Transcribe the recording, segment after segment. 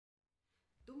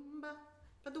dumba,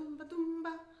 ba-dumba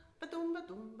dumba, ba-dumba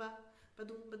dumba,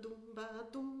 ba-dumba dumba,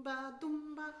 dumba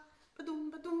dumba,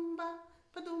 ba-dumba dumba,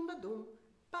 ba-dumba dum,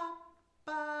 ba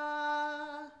ba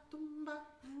dumba,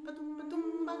 ba-dumba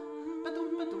dumba,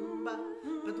 ba-dumba dumba,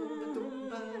 ba-dumba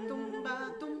dumba, dumba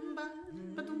dumba,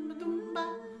 ba-dumba dumba,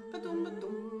 ba-dumba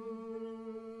dum.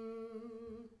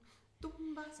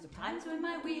 Sometimes when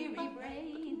my weary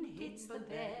brain hits the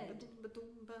bed,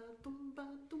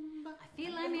 I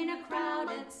feel I'm in a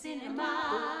crowded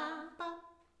cinema,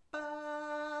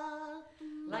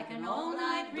 like an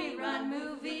all-night rerun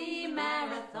movie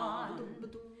marathon.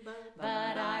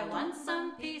 But I want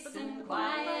some peace and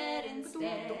quiet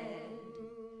instead.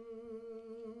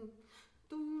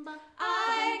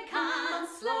 I can't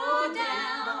slow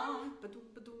down.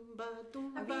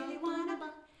 I really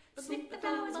wanna sniff the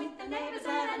flowers, meet the neighbors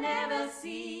that I never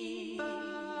see.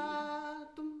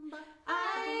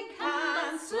 I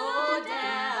can't slow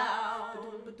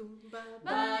down,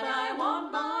 but I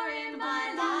want more in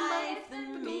my life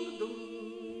than me.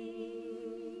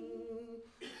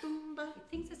 He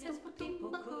thinks it's just what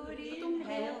people could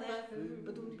inhale their food,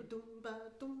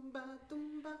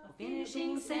 or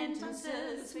finishing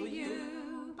sentences for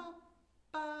you,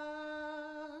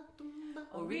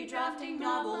 or redrafting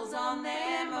novels on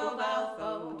their mobile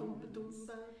phones,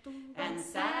 and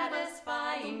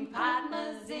satisfying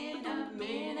partners in a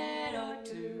minute or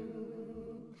two.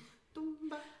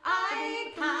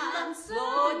 I can't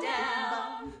slow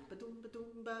down.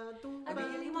 I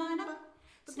really wanna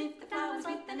sniff the flowers,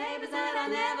 meet the neighbors that I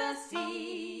never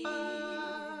see.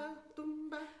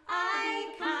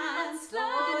 I can't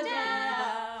slow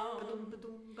down,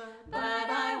 but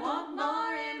I want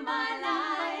more in my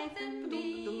life than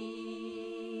me.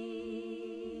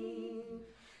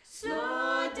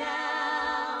 Slow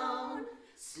down,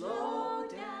 slow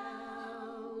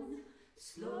down,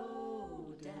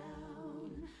 slow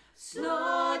down,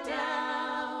 slow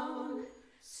down,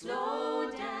 slow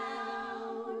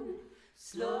down,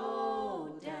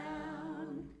 slow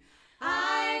down.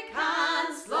 I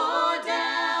can't slow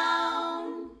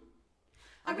down.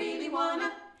 I really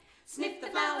wanna sniff the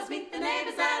flowers, meet the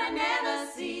neighbors that I never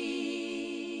see.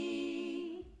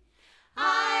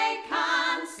 I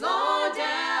can't slow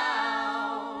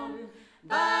down,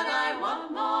 but I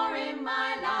want more in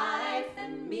my life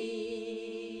than me.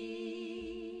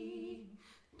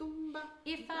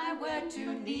 If I were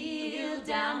to kneel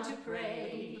down to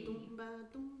pray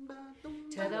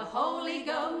to the Holy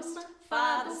Ghost,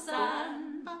 Father,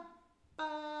 Son,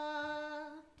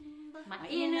 my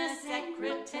inner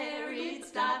secretariat'd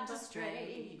start to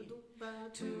stray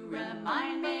to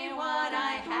remind me what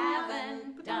I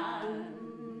haven't done.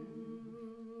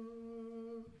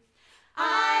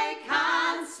 I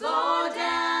can't slow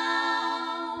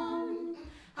down.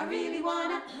 I really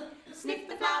wanna sniff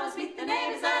the flowers, meet the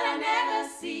neighbors that I never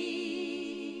see.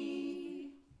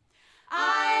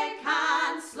 I can't